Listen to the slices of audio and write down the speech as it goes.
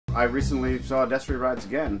I recently saw Destry Rides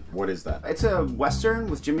Again. What is that? It's a Western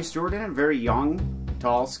with Jimmy Stewart in it, very young,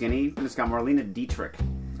 tall, skinny, and it's got Marlena Dietrich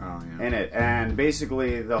in it. And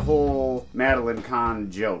basically the whole Madeline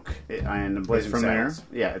Kahn joke and Blazing Saddles.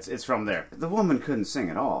 Yeah, it's from there. The woman couldn't sing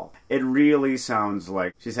at all. It really sounds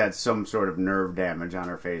like she's had some sort of nerve damage on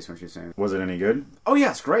her face when she's singing. Was it any good? Oh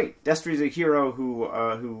yeah, it's great. Destry's a hero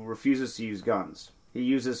who refuses to use guns. He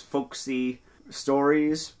uses folksy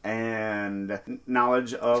stories and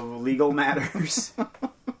knowledge of legal matters.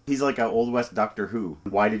 He's like an Old West Doctor Who.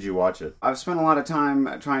 Why did you watch it? I've spent a lot of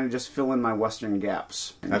time trying to just fill in my Western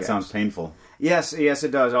gaps. That sounds painful. Yes,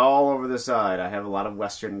 it does. All over the side, I have a lot of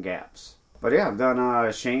Western gaps. But yeah, I've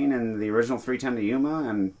done Shane in the original 310 to Yuma,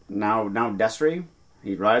 and now Destry,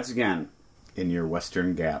 he rides again. In your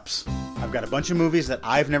Western gaps. I've got a bunch of movies that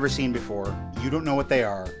I've never seen before. You don't know what they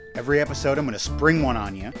are. Every episode, I'm going to spring one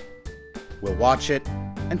on you. We'll watch it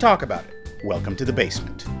and talk about it. Welcome to the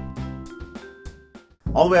basement.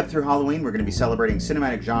 All the way up through Halloween, we're going to be celebrating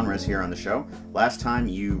cinematic genres here on the show. Last time,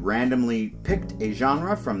 you randomly picked a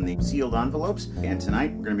genre from the sealed envelopes, and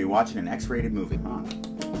tonight we're going to be watching an X-rated movie.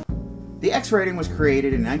 The X rating was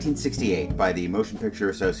created in 1968 by the Motion Picture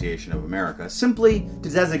Association of America simply to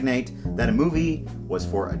designate that a movie was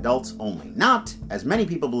for adults only, not, as many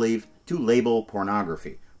people believe, to label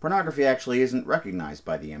pornography. Pornography actually isn't recognized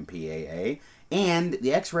by the MPAA, and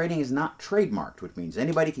the X rating is not trademarked, which means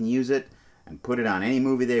anybody can use it and put it on any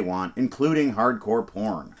movie they want, including hardcore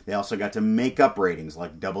porn. They also got to make up ratings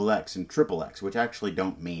like XX and XXX, which actually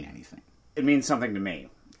don't mean anything. It means something to me.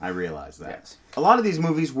 I realize that. Yes. A lot of these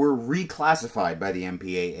movies were reclassified by the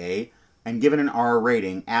MPAA and given an R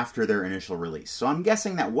rating after their initial release. So I'm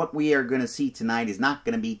guessing that what we are going to see tonight is not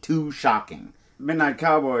going to be too shocking. Midnight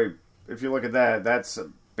Cowboy, if you look at that, that's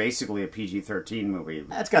basically a PG-13 movie.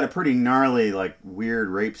 That's got a pretty gnarly, like, weird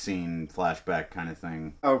rape scene flashback kind of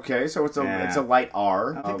thing. Okay, so it's a light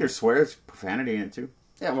R. I think there's swears, profanity in it too.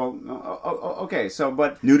 Yeah, well, okay, so,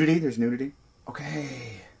 but... Nudity, there's nudity.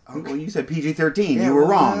 Okay. Well, you said PG-13. Yeah, you were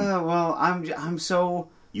wrong. Well, I'm so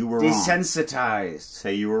you were desensitized. Wrong.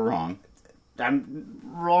 Say you were wrong. I'm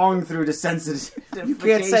wrong through desensitization. You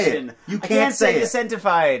can't say it. You can't say it.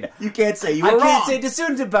 Desentified. You can't say you were wrong. I can't say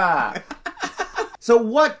desuntified. So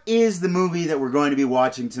what is the movie that we're going to be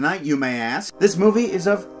watching tonight, you may ask? This movie is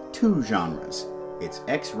of two genres. It's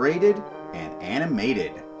X-rated and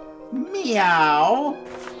animated. Meow!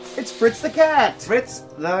 It's Fritz the Cat! Fritz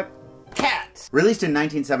the Cat! Released in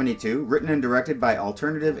 1972, written and directed by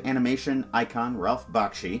alternative animation icon Ralph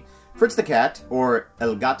Bakshi, Fritz the Cat, or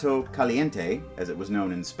El Gato Caliente, as it was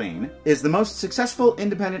known in Spain, is the most successful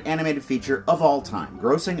independent animated feature of all time,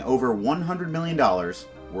 grossing over $100 million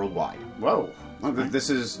worldwide. Whoa. This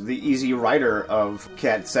is the Easy Rider of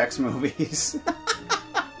cat sex movies.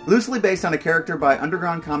 Loosely based on a character by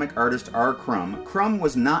underground comic artist R. Crumb, Crumb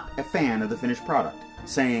was not a fan of the finished product,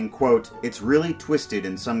 saying, quote, "It's really twisted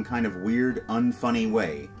in some kind of weird, unfunny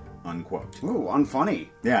way," unquote. Ooh, unfunny.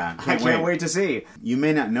 Yeah, I can't wait to see. You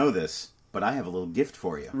may not know this, but I have a little gift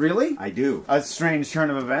for you. Really? I do. A strange turn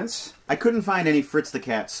of events? I couldn't find any Fritz the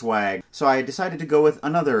Cat swag, so I decided to go with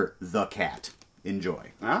another The Cat.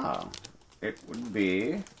 Enjoy. Oh. It would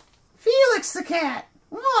be... Felix the Cat!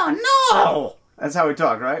 Oh, no! That's how we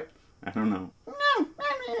talk, right? I don't know.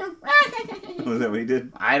 Was that what he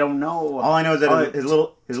did? I don't know. All I know is that his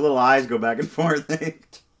little eyes go back and forth.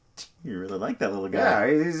 You really like that little guy.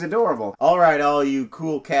 Yeah, he's adorable. All right, all you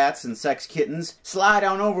cool cats and sex kittens, slide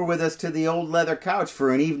on over with us to the old leather couch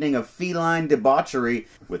for an evening of feline debauchery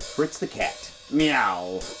with Fritz the Cat.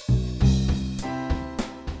 Meow.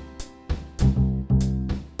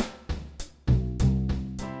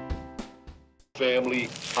 Family,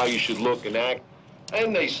 how you should look and act,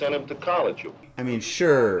 and they sent him to college. I mean,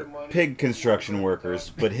 sure, pig construction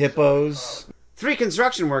workers, but hippos? 3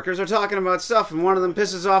 construction workers are talking about stuff, and one of them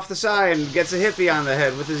pisses off the side and gets a hippie on the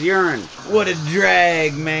head with his urine. What a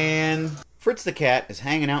drag, man! Fritz the Cat is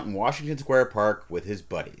hanging out in Washington Square Park with his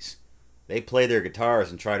buddies. They play their guitars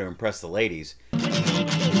and try to impress the ladies.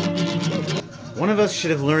 One of us should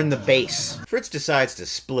have learned the bass. Fritz decides to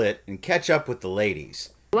split and catch up with the ladies.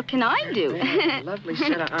 What can I do? Lovely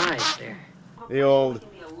set of eyes there. The old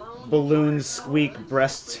balloon squeak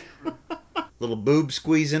breasts. Little boob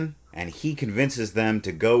squeezing. And he convinces them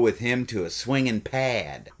to go with him to a swinging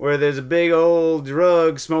pad. Where there's a big old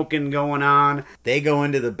drug smoking going on. They go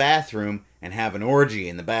into the bathroom and have an orgy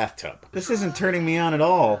in the bathtub. This isn't turning me on at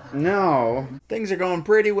all. No. Things are going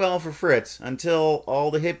pretty well for Fritz until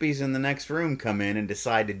all the hippies in the next room come in and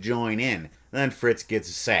decide to join in. Then Fritz gets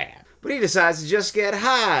sad. But he decides to just get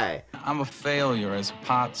high. I'm a failure as a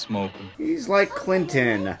pot smoker. He's like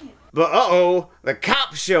Clinton. But uh-oh, the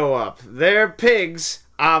cops show up. They're pigs,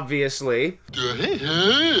 obviously.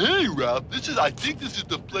 Hey, Ralph. I think this is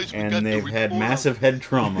the place we got to And they've had massive head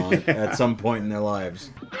trauma at some point in their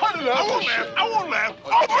lives. Cut it out. I won't laugh.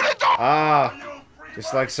 Open the door! Ah,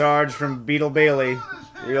 just like Sarge from Beetle Bailey.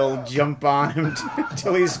 We'll jump on him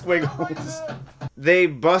till he squiggles. They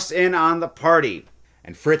bust in on the party.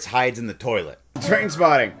 And Fritz hides in the toilet. Train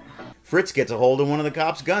spotting. Fritz gets a hold of one of the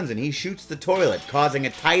cops' guns and he shoots the toilet, causing a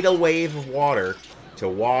tidal wave of water to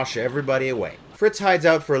wash everybody away. Fritz hides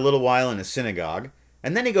out for a little while in a synagogue,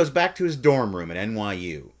 and then he goes back to his dorm room at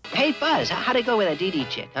NYU. Hey, Buzz, how'd it go with that Dee Dee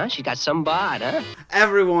chick, huh? She got some bod, huh?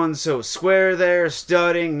 Everyone's so square there,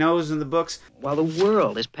 studying, nose in the books. While the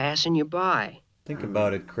world is passing you by. Think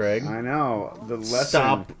about it, Craig. I know. The lesson.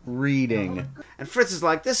 Stop reading. And Fritz is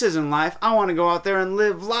like, this isn't life. I want to go out there and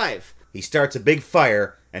live life. He starts a big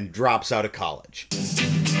fire and drops out of college.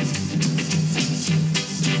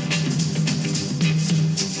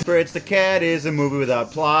 Fritz the Cat is a movie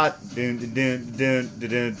without plot. Dun, dun, dun, dun, dun,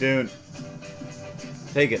 dun, dun.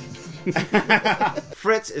 Take it.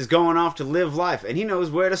 Fritz is going off to live life, and he knows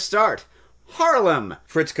where to start. Harlem!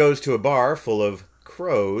 Fritz goes to a bar full of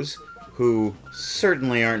crows who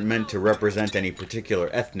certainly aren't meant to represent any particular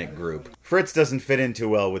ethnic group. Fritz doesn't fit in too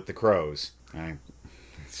well with the crows.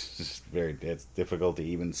 It's difficult to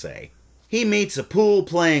even say. He meets a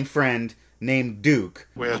pool-playing friend named Duke.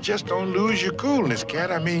 Well, just don't lose your coolness, Cat.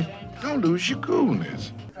 Don't lose your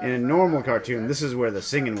coolness. In a normal cartoon, this is where the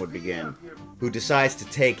singing would begin. Who decides to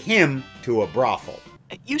take him to a brothel.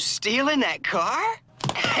 You stealing that car?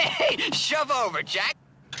 Hey, shove over, Jack.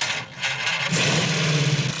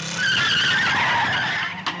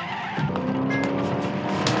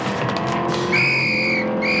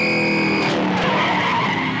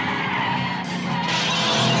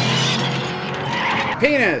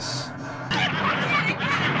 Penis!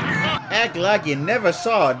 Act like you never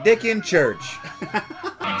saw a dick in church.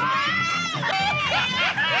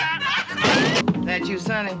 That you,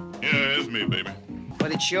 Sonny? Yeah, it's me, baby.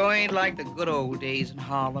 But it sure ain't like the good old days in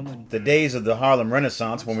Harlem. And The days of the Harlem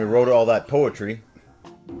Renaissance when we wrote all that poetry.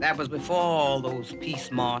 that was before all those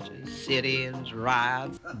peace marches, sit-ins,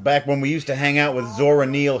 riots. Back when we used to hang out with Zora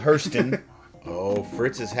Neale Hurston. Oh,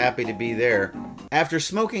 Fritz is happy to be there. After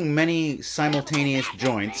smoking many simultaneous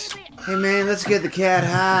joints, Hey man, let's get the cat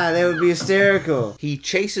high. That would be hysterical. he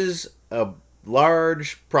chases a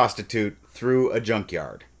large prostitute through a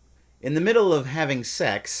junkyard. In the middle of having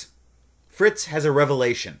sex, Fritz has a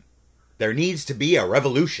revelation. There needs to be a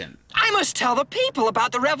revolution. I must tell the people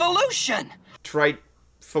about the revolution. Trite,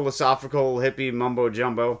 philosophical, hippie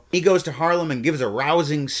mumbo-jumbo. He goes to Harlem and gives a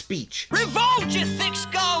rousing speech. Revolt, you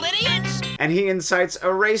thick-skulled idiots! And he incites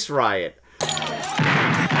a race riot.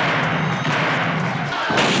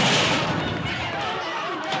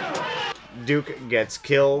 Duke gets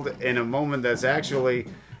killed in a moment that's actually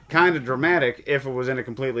kind of dramatic if it was in a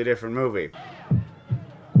completely different movie.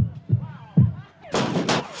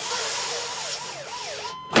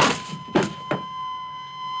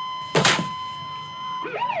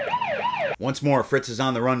 Once more, Fritz is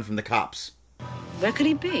on the run from the cops. Where could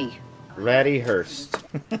he be? Ratty Hurst.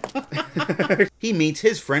 He meets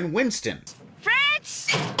his friend Winston. Fritz!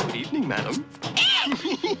 Good evening, madam.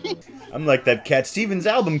 I'm like that Cat Stevens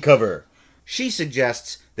album cover. She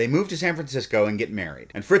suggests they move to San Francisco and get married.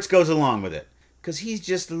 And Fritz goes along with it. 'Cause he's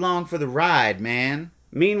just along for the ride, man.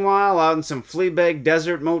 Meanwhile, out in some Fleabag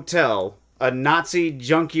desert motel, a Nazi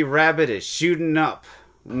junkie rabbit is shooting up.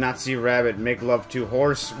 Nazi rabbit make love to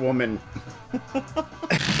horse woman.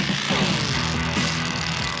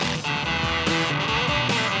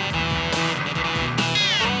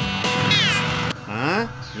 Huh?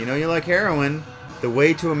 You know you like heroin. The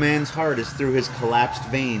way to a man's heart is through his collapsed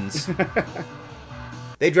veins.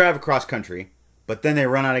 They drive across country, but then they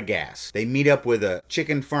run out of gas. They meet up with a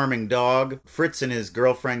chicken farming dog. Fritz and his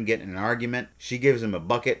girlfriend get in an argument. She gives him a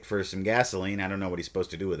bucket for some gasoline. I don't know what he's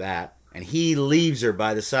supposed to do with that. And he leaves her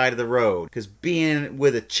by the side of the road, because being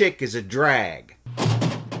with a chick is a drag.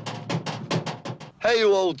 Hey,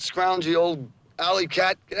 you old scroungy old alley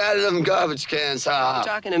cat, get out of them garbage cans, ha!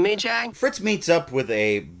 Talking to me, Jack? Fritz meets up with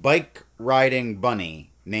a bike-riding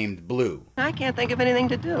bunny named Blue. I can't think of anything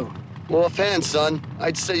to do. Well, offhand, son,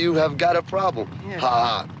 I'd say you have got a problem. Yeah.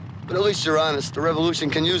 Ha! But at least you're honest. The revolution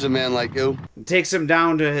can use a man like you. Takes him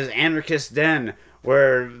down to his anarchist den,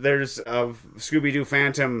 where there's a Scooby-Doo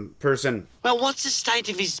Phantom person. Well, what's the state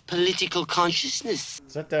of his political consciousness?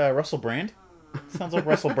 Is that Russell Brand? Sounds like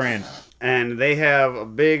Russell Brand. And they have a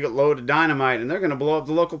big load of dynamite, and they're going to blow up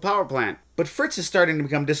the local power plant. But Fritz is starting to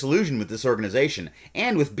become disillusioned with this organization,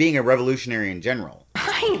 and with being a revolutionary in general.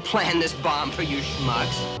 I ain't planned this bomb for you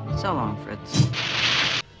schmucks. So long, Fritz.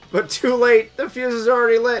 But too late. The fuse is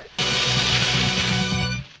already lit.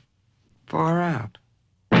 Far out.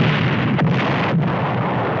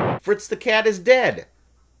 Fritz the cat is dead.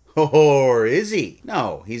 Or is he?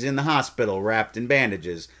 No, he's in the hospital wrapped in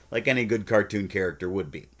bandages, like any good cartoon character would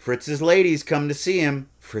be. Fritz's ladies come to see him.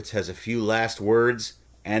 Fritz has a few last words,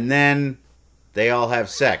 and then they all have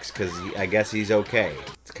sex, because I guess he's okay.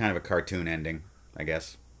 It's kind of a cartoon ending, I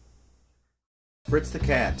guess. Fritz the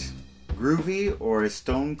cat. Groovy or a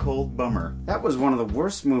stone cold bummer? That was one of the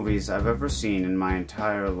worst movies I've ever seen in my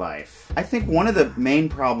entire life. I think one of the main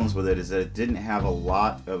problems with it is that it didn't have a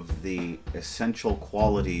lot of the essential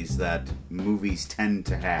qualities that movies tend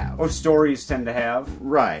to have. Or stories tend to have.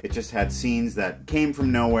 Right. It just had scenes that came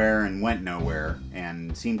from nowhere and went nowhere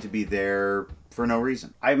and seemed to be there for no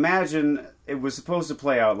reason. I imagine it was supposed to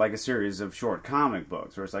play out like a series of short comic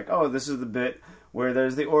books where it's like, oh, this is the bit where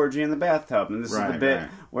there's the orgy in the bathtub, and this is the bit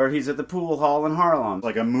where he's at the pool hall in Harlem.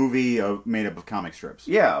 Like a movie made up of comic strips.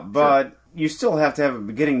 Yeah, but you still have to have a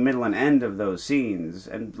beginning, middle, and end of those scenes,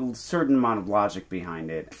 and a certain amount of logic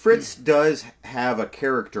behind it. Fritz does have a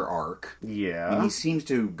character arc. Yeah. And he seems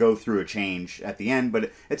to go through a change at the end,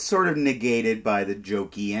 but it's sort of negated by the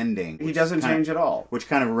jokey ending. He doesn't change at all. Which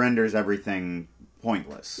kind of renders everything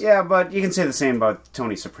pointless. Yeah, but you can say the same about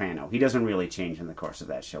Tony Soprano. He doesn't really change in the course of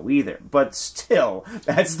that show either. But still,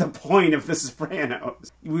 that's the point of The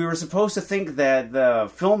Sopranos. We were supposed to think that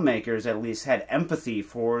the filmmakers at least had empathy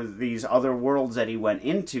for these other worlds that he went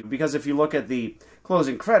into. Because if you look at the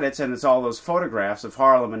closing credits, and it's all those photographs of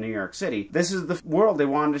Harlem and New York City, this is the world they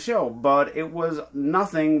wanted to show, but it was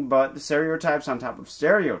nothing but stereotypes on top of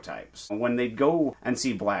stereotypes. When they'd go and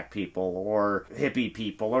see black people, or hippie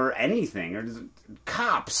people, or anything, or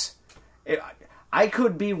cops, I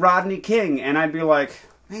could be Rodney King, and I'd be like,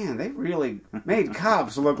 man, they really made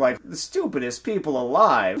cops look like the stupidest people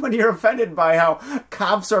alive. When you're offended by how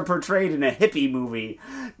cops are portrayed in a hippie movie,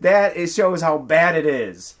 that shows how bad it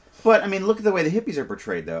is. But, I mean, look at the way the hippies are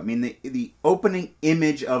portrayed, though. I mean, the opening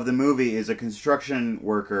image of the movie is a construction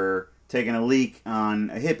worker taking a leak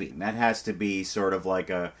on a hippie. That has to be sort of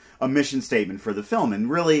like a mission statement for the film.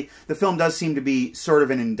 And really, the film does seem to be sort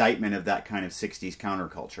of an indictment of that kind of 60s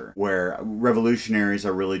counterculture, where revolutionaries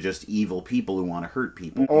are really just evil people who want to hurt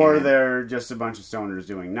people. Or they're just a bunch of stoners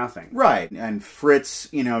doing nothing. Right. And Fritz,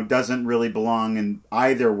 you know, doesn't really belong in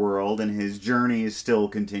either world, and his journey is still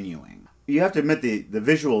continuing. You have to admit the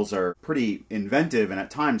visuals are pretty inventive and at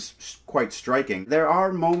times quite striking. There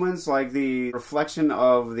are moments like the reflection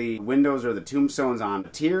of the windows or the tombstones on a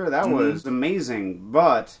tier. That was amazing,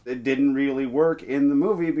 but it didn't really work in the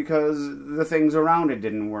movie because the things around it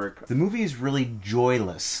didn't work. The movie is really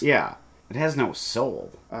joyless. Yeah. It has no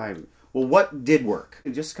soul. Well, what did work?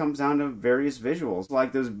 It just comes down to various visuals,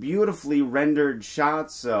 like those beautifully rendered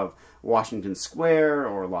shots of Washington Square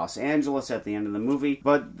or Los Angeles at the end of the movie,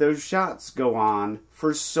 but those shots go on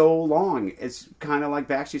for so long. It's kind of like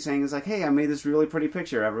Bakshi saying, it's like, hey, I made this really pretty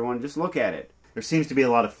picture, everyone, just look at it. There seems to be a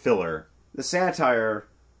lot of filler. The satire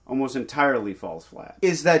almost entirely falls flat.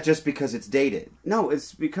 Is that just because it's dated? No,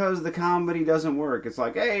 it's because the comedy doesn't work. It's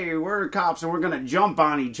like, hey, we're cops and we're going to jump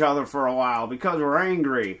on each other for a while because we're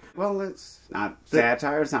angry. Well, it's not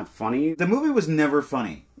satire. It's not funny. The movie was never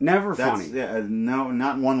funny. Never funny. No,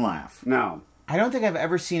 not one laugh. No. I don't think I've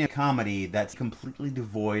ever seen a comedy that's completely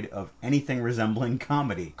devoid of anything resembling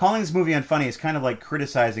comedy. Calling this movie unfunny is kind of like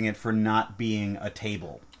criticizing it for not being a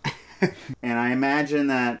table. And I imagine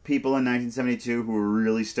that people in 1972 who were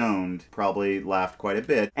really stoned probably laughed quite a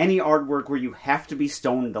bit. Any artwork where you have to be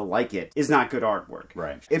stoned to like it is not good artwork.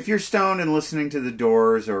 Right. If you're stoned and listening to The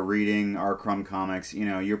Doors or reading R. Crumb comics, you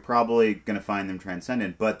know, you're probably going to find them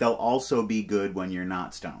transcendent, but they'll also be good when you're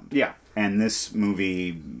not stoned. Yeah. And this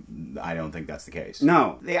movie, I don't think that's the case.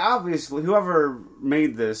 No. They obviously, whoever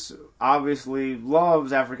made this, obviously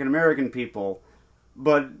loves African-American people,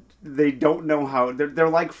 but they don't know how. They're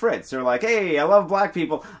like Fritz. They're like, hey, I love black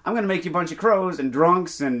people. I'm going to make you a bunch of crows and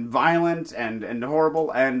drunks and violent and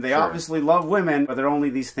horrible. And they obviously love women, but they're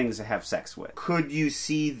only these things to have sex with. Could you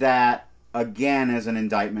see that again as an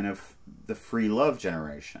indictment of the free love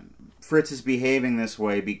generation? Fritz is behaving this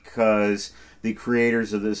way because the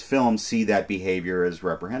creators of this film see that behavior as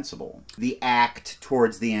reprehensible. The act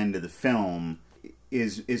towards the end of the film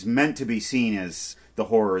is meant to be seen as the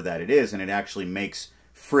horror that it is, and it actually makes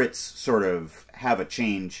Fritz sort of have a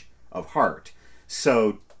change of heart.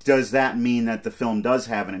 So does that mean that the film does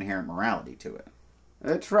have an inherent morality to it?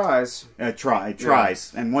 It tries. It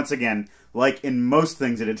tries. Yeah. And once again, like in most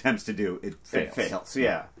things it attempts to do, it fails.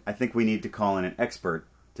 Yeah. I think we need to call in an expert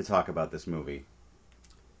to talk about this movie.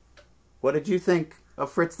 What did you think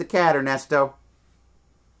of Fritz the Cat, Ernesto?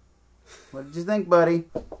 What did you think, buddy?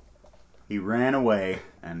 He ran away,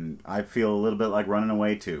 and I feel a little bit like running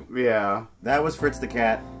away, too. Yeah. That was Fritz the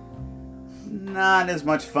Cat. Not as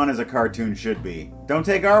much fun as a cartoon should be. Don't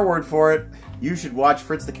take our word for it. You should watch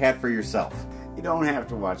Fritz the Cat for yourself. You don't have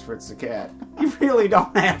to watch Fritz the Cat. You really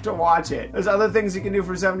don't have to watch it. There's other things you can do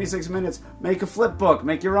for 76 minutes. Make a flip book.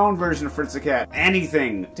 Make your own version of Fritz the Cat.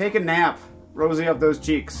 Anything. Take a nap. Rosy up those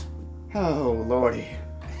cheeks. Oh, lordy.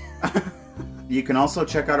 You can also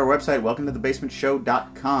check out our website,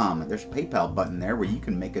 welcometothebasementshow.com. There's a PayPal button there where you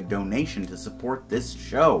can make a donation to support this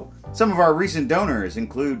show. Some of our recent donors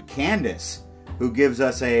include Candace, who gives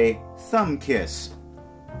us a thumb kiss.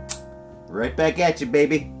 Right back at you,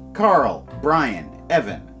 baby. Carl, Brian,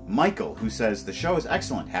 Evan, Michael, who says the show is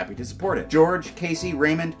excellent, happy to support it. George, Casey,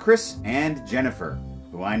 Raymond, Chris, and Jennifer,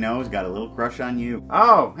 who I know has got a little crush on you.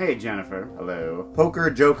 Oh, hey Jennifer. Hello. Poker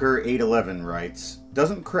Joker 811 writes,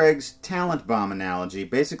 doesn't Craig's talent bomb analogy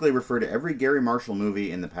basically refer to every Gary Marshall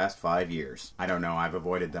movie in the past 5 years? I don't know, I've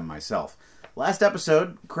avoided them myself. Last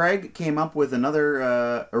episode, Craig came up with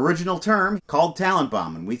another original term called talent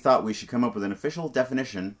bomb, and we thought we should come up with an official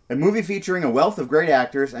definition. A movie featuring a wealth of great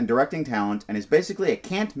actors and directing talent, and is basically a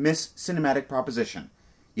can't-miss cinematic proposition.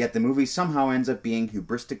 Yet the movie somehow ends up being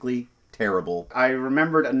hubristically terrible. I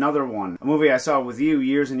remembered another one. A movie I saw with you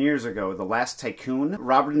years and years ago, The Last Tycoon.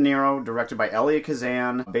 Robert De Niro, directed by Elia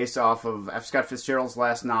Kazan, based off of F. Scott Fitzgerald's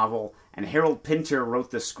last novel, and Harold Pinter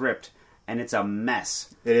wrote the script. And it's a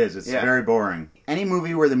mess. It is. It's very boring. Any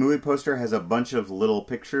movie where the movie poster has a bunch of little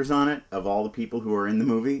pictures on it of all the people who are in the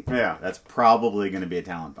movie, that's probably going to be a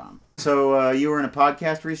talent bomb. So, you were in a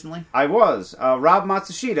podcast recently? I was. Rob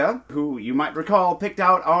Matsushita, who you might recall picked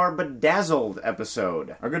out our Bedazzled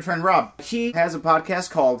episode. Our good friend Rob. He has a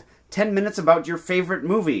podcast called 10 Minutes About Your Favorite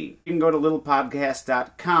Movie. You can go to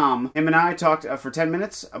littlepodcast.com. Him and I talked for 10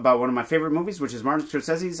 minutes about one of my favorite movies, which is Martin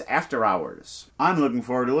Scorsese's After Hours. I'm looking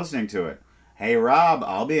forward to listening to it. Hey, Rob,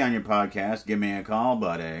 I'll be on your podcast. Give me a call,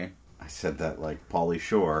 buddy. I said that like Pauly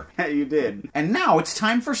Shore. You did. And now it's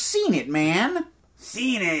time for Seen It, man.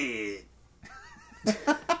 Seen It.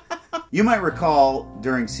 You might recall,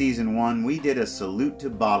 during Season 1, we did a salute to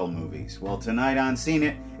bottle movies. Well, tonight on Seen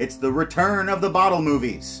It, it's the return of the bottle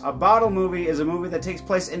movies. A bottle movie is a movie that takes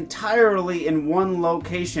place entirely in one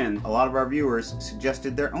location. A lot of our viewers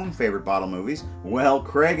suggested their own favorite bottle movies. Well,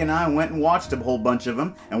 Craig and I went and watched a whole bunch of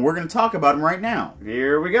them, and we're going to talk about them right now.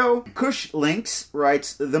 Here we go. Cush Links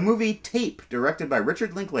writes, the movie Tape, directed by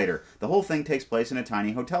Richard Linklater. The whole thing takes place in a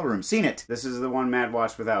tiny hotel room. Seen it. This is the one Matt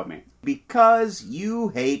watched without me. Because you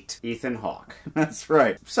hate Ethan Hawke. That's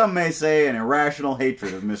right. Some may say an irrational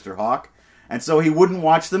hatred of Mr. Hawke, and so he wouldn't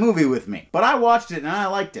watch the movie with me. But I watched it and I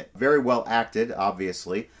liked it. Very well acted,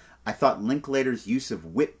 obviously. I thought Linklater's use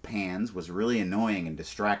of whip pans was really annoying and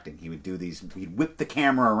distracting. He would do these, he'd whip the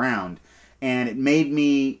camera around, and it made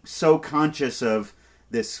me so conscious of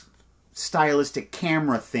this stylistic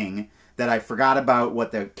camera thing that I forgot about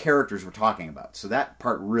what the characters were talking about. So that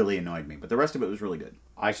part really annoyed me, but the rest of it was really good.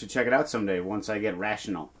 I should check it out someday once I get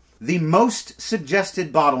rational. The most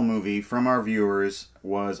suggested bottle movie from our viewers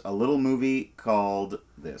was a little movie called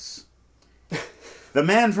this. The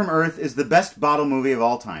Man from Earth is the best bottle movie of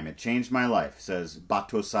all time. It changed my life, says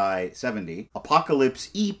Batosai70.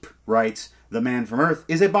 Apocalypse Eep writes, The Man from Earth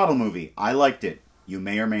is a bottle movie. I liked it. You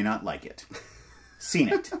may or may not like it. Seen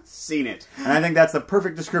it. Seen it. And I think that's the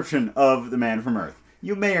perfect description of The Man from Earth.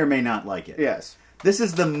 You may or may not like it. Yes. This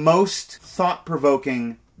is the most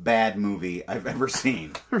thought-provoking bad movie I've ever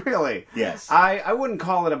seen. Really? Yes. I wouldn't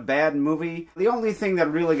call it a bad movie. The only thing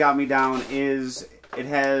that really got me down is it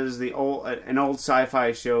has an old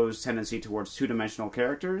sci-fi show's tendency towards two-dimensional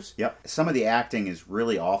characters. Yep. Some of the acting is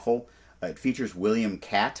really awful. It features William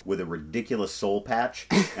Catt with a ridiculous soul patch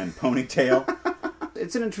and ponytail.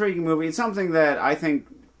 It's an intriguing movie. It's something that I think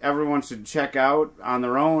everyone should check out on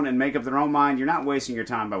their own and make up their own mind. You're not wasting your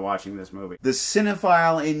time by watching this movie. The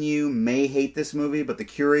cinephile in you may hate this movie, but the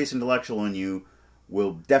curious intellectual in you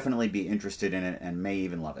will definitely be interested in it and may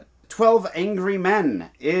even love it. 12 Angry Men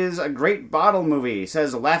is a great bottle movie,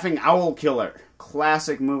 says Laughing Owl Killer.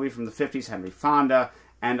 Classic movie from the 50s, Henry Fonda,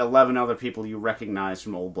 and 11 other people you recognize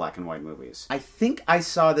from old black and white movies. I think I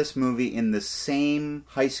saw this movie in the same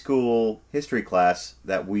high school history class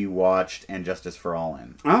that we watched And Justice for All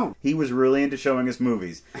in. Oh. He was really into showing us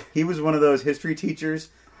movies. He was one of those history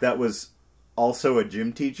teachers that was also a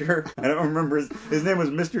gym teacher. I don't remember his name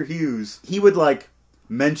was Mr. Hughes. He would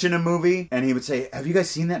mention a movie and he would say, "Have you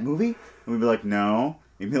guys seen that movie?" And we'd be like, "No."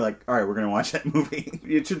 You'd be like, all right, we're going to watch that movie.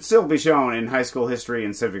 It should still be shown in high school history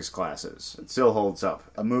and civics classes. It still holds up.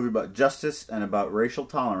 A movie about justice and about racial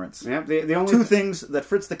tolerance. Yep, the only two things that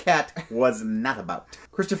Fritz the Cat was not about.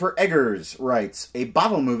 Christopher Eggers writes, a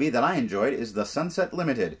bottle movie that I enjoyed is The Sunset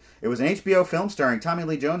Limited. It was an HBO film starring Tommy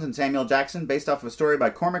Lee Jones and Samuel Jackson based off of a story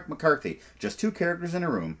by Cormac McCarthy. Just two characters in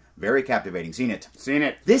a room. Very captivating. Seen it. Seen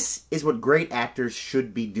it. This is what great actors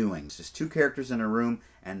should be doing. It's just two characters in a room,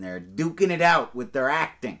 and they're duking it out with their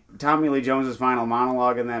acting. Tommy Lee Jones' final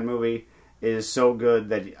monologue in that movie is so good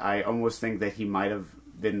that I almost think that he might have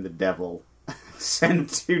been the devil sent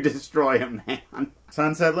to destroy a man.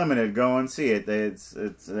 Sunset Limited, go and see it.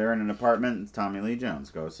 They're in an apartment. It's Tommy Lee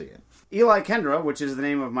Jones. Go see it. Eli Kendra, which is the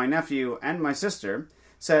name of my nephew and my sister,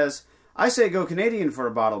 says, I say go Canadian for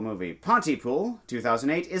a bottle movie. Pontypool,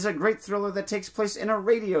 2008, is a great thriller that takes place in a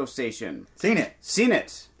radio station. Seen it. Seen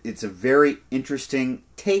it. It's a very interesting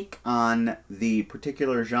take on the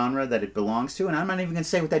particular genre that it belongs to, and I'm not even going to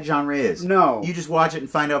say what that genre is. No. You just watch it and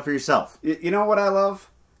find out for yourself. You know what I love?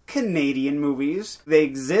 Canadian movies. They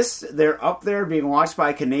exist. They're up there being watched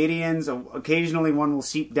by Canadians. Occasionally one will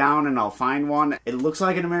seep down and I'll find one. It looks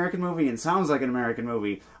like an American movie and sounds like an American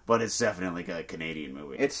movie, but it's definitely a Canadian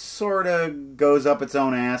movie. It sort of goes up its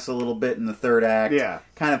own ass a little bit in the third act. Yeah.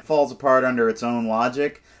 Kind of falls apart under its own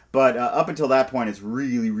logic. But up until that point, it's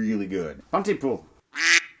really, really good. Pontypool.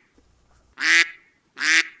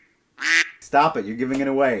 Stop it. You're giving it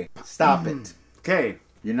away. Stop it. Okay.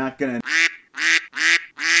 You're not going to...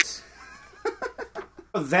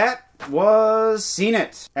 That was Seen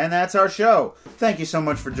It. And that's our show. Thank you so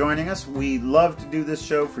much for joining us. We love to do this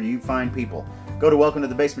show for you fine people. Go to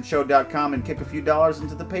welcometothebasementshow.com and kick a few dollars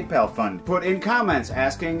into the PayPal fund. Put in comments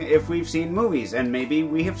asking if we've seen movies, and maybe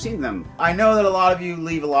we have seen them. I know that a lot of you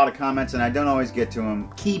leave a lot of comments, and I don't always get to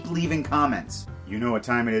them. Keep leaving comments. You know what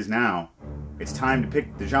time it is now. It's time to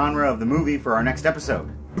pick the genre of the movie for our next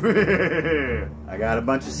episode. I got a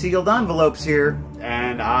bunch of sealed envelopes here.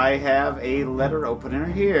 And I have a letter opener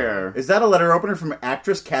here. Is that a letter opener from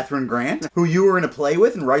actress Kathryn Grant, who you were in a play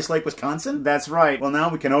with in Rice Lake, Wisconsin? That's right. Well, now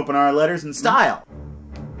we can open our letters in style.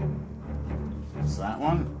 Is that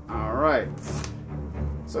one? All right.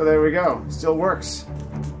 So there we go. Still works.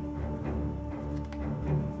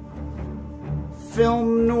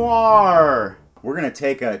 Film noir. We're going to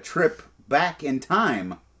take a trip back in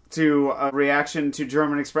time to a reaction to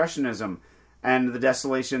German Expressionism and the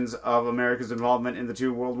desolations of America's involvement in the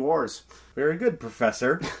two world wars. Very good,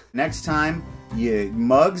 Professor. Next time, you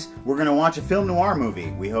mugs, we're going to watch a film noir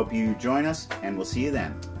movie. We hope you join us, and we'll see you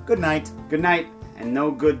then. Good night. Good night, and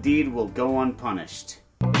no good deed will go unpunished.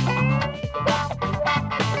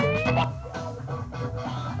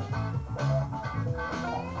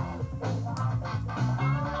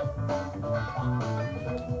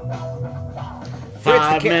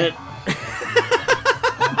 Five-minute.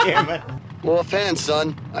 Damn it. Well, offhand,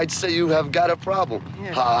 son, I'd say you have got a problem.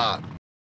 Yeah. Ha ha.